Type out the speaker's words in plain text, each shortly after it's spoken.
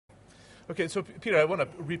Okay, so Peter, I want to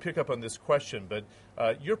re-pick up on this question, but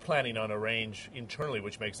you're planning on a range internally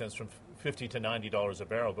which makes sense from $50 to $90 a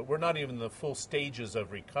barrel, but we're not even in the full stages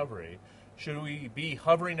of recovery. Should we be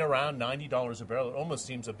hovering around $90 a barrel? It almost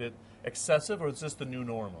seems a bit excessive, or is this the new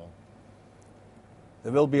normal?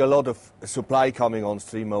 There will be a lot of supply coming on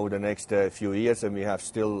stream over the next few years, and we have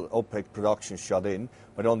still OPEC production shut in.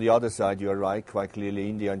 But on the other side, you're right, quite clearly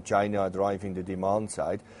India and China are driving the demand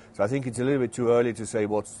side. So I think it's a little bit too early to say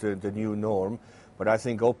what's the new norm. But I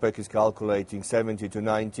think OPEC is calculating 70 to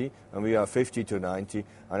 90, and we are 50 to 90,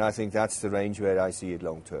 and I think that's the range where I see it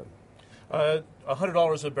long term.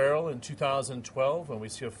 $100 a barrel in 2012, when we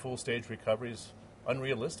see a full stage recovery, is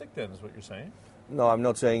unrealistic then, is what you're saying? No, I'm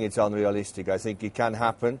not saying it's unrealistic. I think it can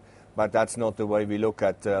happen, but that's not the way we look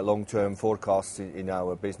at long-term forecasts in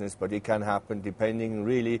our business. But it can happen depending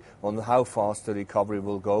really on how fast the recovery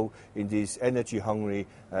will go in these energy-hungry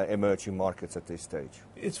emerging markets at this stage.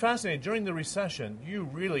 It's fascinating. During the recession, you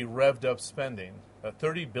really revved up spending,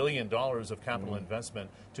 $30 billion of capital investment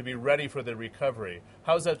to be ready for the recovery.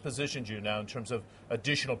 How has that positioned you now in terms of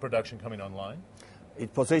additional production coming online?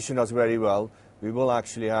 It positioned us very well. We will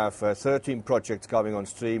actually have 13 projects coming on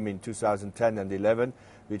stream in 2010 and 11,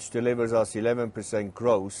 which delivers us 11%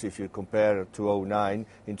 growth if you compare it to 2009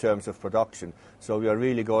 in terms of production. So we are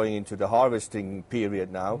really going into the harvesting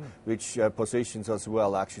period now, which positions us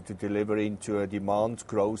well actually to deliver into a demand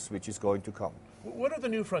growth which is going to come. What are the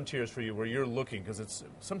new frontiers for you where you're looking? Because it's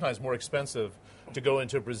sometimes more expensive to go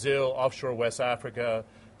into Brazil, offshore West Africa,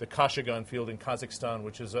 the Kashagan field in Kazakhstan,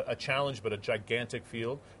 which is a challenge but a gigantic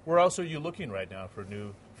field. Where else are you looking right now for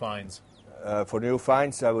new finds? For new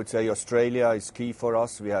finds, I would say Australia is key for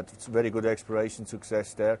us. We had very good exploration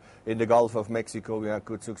success there. In the Gulf of Mexico, we had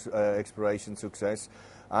good exploration success.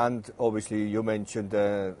 And obviously, you mentioned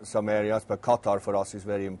some areas, but Qatar for us is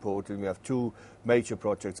very important. We have two major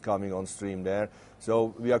projects coming on stream there.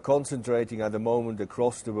 So we are concentrating at the moment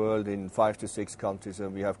across the world in 5 to 6 countries,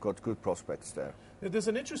 and we have got good prospects there. There's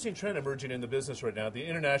an interesting trend emerging in the business right now. The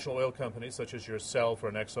international oil companies, such as yourself or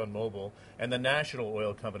an ExxonMobil, and the national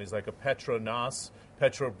oil companies like a Petronas,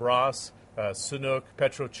 Petrobras, Sinopec,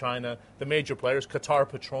 PetroChina, the major players, Qatar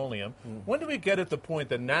Petroleum. When do we get at the point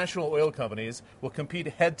that national oil companies will compete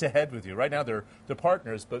head-to-head with you? Right now they're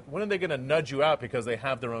partners, but when are they going to nudge you out because they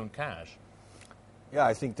have their own cash? Yeah,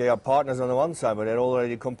 I think they are partners on the one side, but they're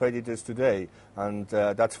already competitors today, and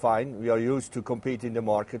that's fine. We are used to compete in the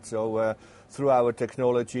market, so through our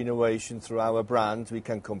technology innovation, through our brand, we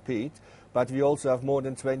can compete. But we also have more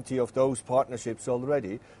than 20 of those partnerships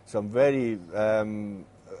already, some very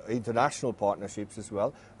international partnerships as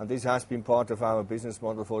well, and this has been part of our business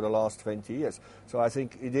model for the last 20 years. So I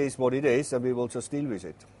think it is what it is, and we will just deal with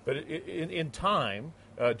it. But in time,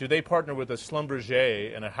 do they partner with a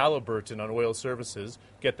Schlumberger and a Halliburton on oil services,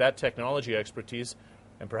 get that technology expertise,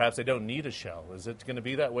 and perhaps they don't need a Shell? Is it going to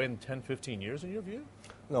be that way in 10, 15 years in your view?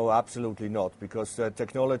 No, absolutely not, because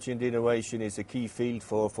technology and innovation is a key field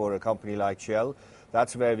for a company like Shell.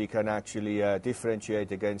 That's where we can actually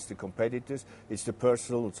differentiate against the competitors. It's the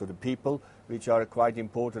personnel, so the people, which are quite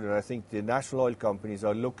important, and I think the national oil companies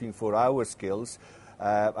are looking for our skills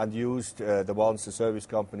and used the service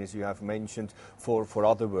companies you have mentioned for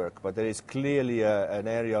other work. But there is clearly an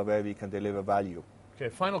area where we can deliver value. Okay,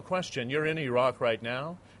 final question. You're in Iraq right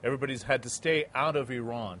now. Everybody's had to stay out of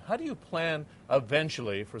Iran. How do you plan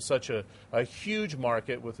eventually for such a huge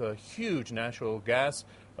market with a huge natural gas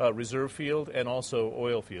reserve field and also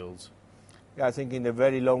oil fields? Yeah, I think in the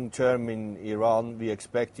very long term in Iran, we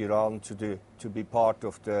expect Iran to be part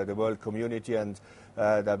of the world community and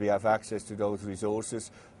that we have access to those resources.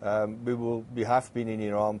 We have been in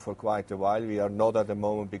Iran for quite a while. We are not at the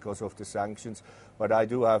moment because of the sanctions, but I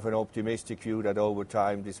do have an optimistic view that over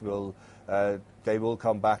time they will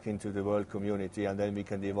come back into the world community, and then we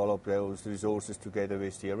can develop those resources together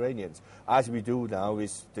with the Iranians. As we do now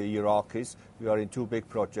with the Iraqis, we are in 2 big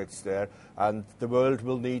projects there, and the world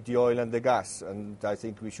will need the oil and the gas, and I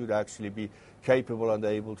think we should actually be capable and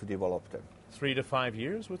able to develop them. 3 to 5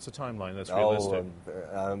 years? What's the timeline that's realistic?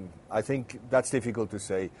 I think that's difficult to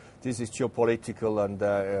say. This is geopolitical, and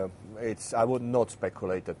I would not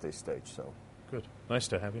speculate at this stage. So, good. Nice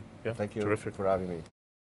to have you. Yeah, thank you terrific for having me.